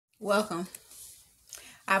Welcome.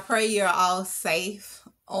 I pray you're all safe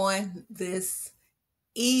on this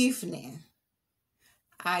evening.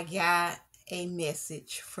 I got a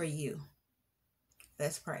message for you.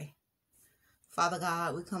 Let's pray. Father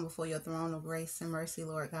God, we come before your throne of grace and mercy,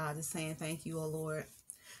 Lord God, just saying thank you, O Lord.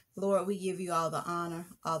 Lord, we give you all the honor,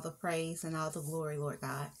 all the praise, and all the glory, Lord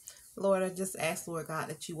God. Lord, I just ask, Lord God,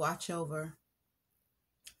 that you watch over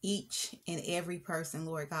each and every person,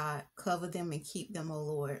 Lord God. Cover them and keep them, O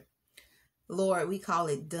Lord. Lord, we call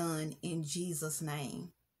it done in Jesus'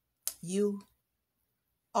 name. You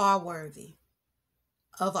are worthy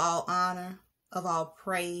of all honor, of all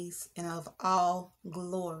praise, and of all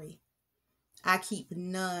glory. I keep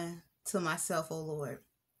none to myself, O Lord.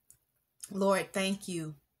 Lord, thank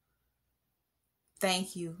you,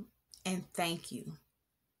 and thank you.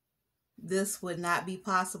 This would not be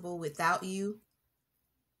possible without you,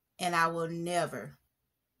 and I will never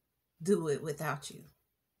do it without you.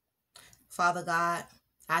 Father God,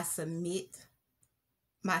 I submit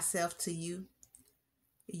myself to you.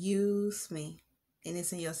 Use me. And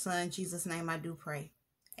it's in your son, Jesus' name I do pray.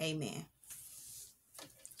 Amen.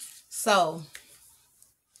 So,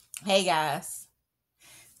 hey guys,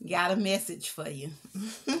 got a message for you.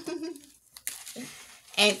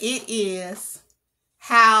 And it is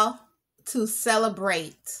how to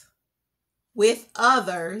celebrate with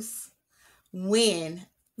others when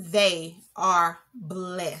they are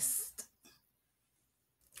blessed.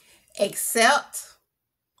 Accept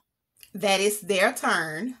that it's their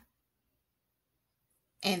turn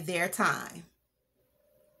and their time.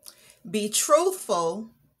 Be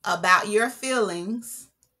truthful about your feelings.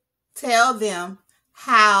 Tell them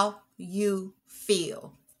how you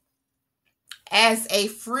feel. As a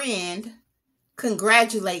friend,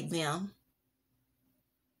 congratulate them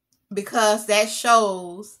because that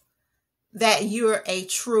shows that you're a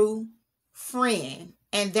true friend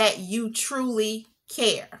and that you truly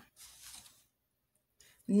care.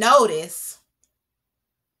 Notice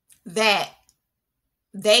that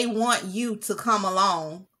they want you to come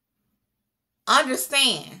along.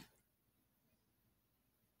 Understand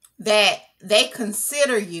that they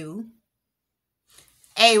consider you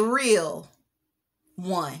a real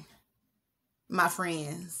one, my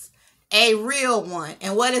friends. A real one.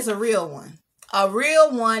 And what is a real one? A real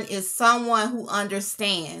one is someone who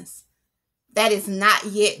understands that it's not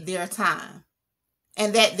yet their time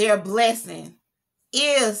and that their blessing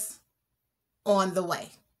is on the way.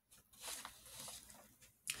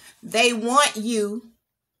 They want you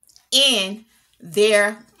in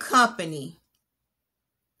their company.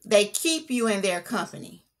 They keep you in their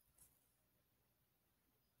company.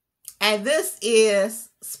 And this is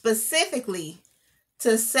specifically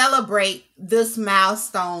to celebrate this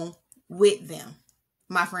milestone with them,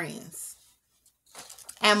 my friends.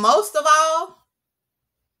 And most of all,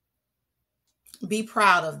 be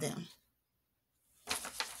proud of them.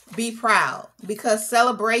 Be proud because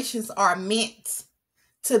celebrations are meant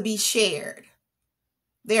to be shared.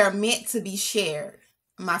 They are meant to be shared,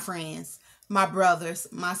 my friends, my brothers,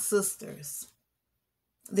 my sisters.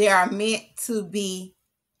 They are meant to be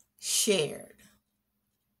shared.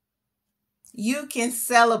 You can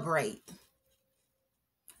celebrate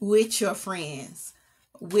with your friends,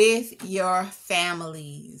 with your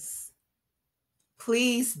families.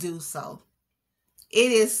 Please do so.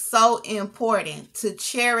 It is so important to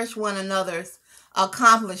cherish one another's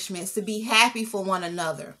accomplishments, to be happy for one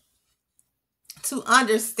another, to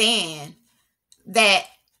understand that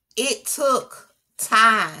it took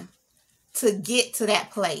time to get to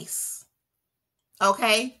that place.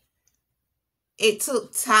 Okay? It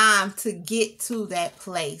took time to get to that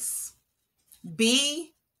place.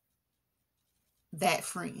 Be that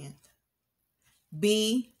friend.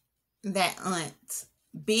 Be that aunt.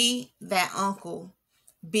 Be that uncle.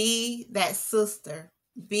 Be that sister.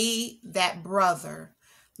 Be that brother.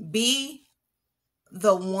 Be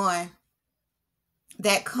the one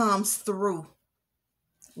that comes through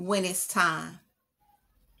when it's time.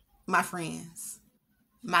 My friends,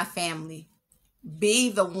 my family.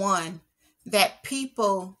 Be the one that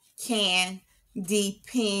people can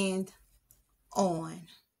depend on.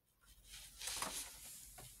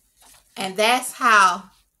 And that's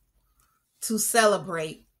how to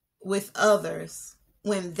celebrate with others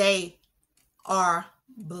when they are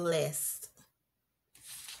blessed.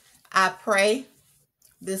 I pray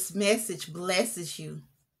this message blesses you.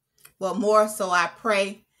 But more so, I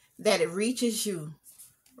pray that it reaches you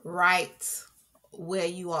right where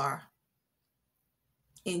you are.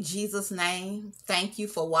 In Jesus' name, thank you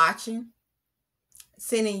for watching.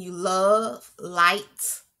 Sending you love,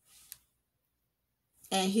 light,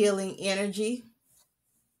 and healing energy.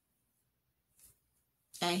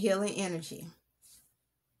 and healing energy.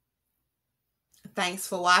 Thanks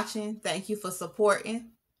for watching. Thank you for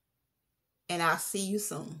supporting. And I'll see you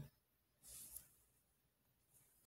soon.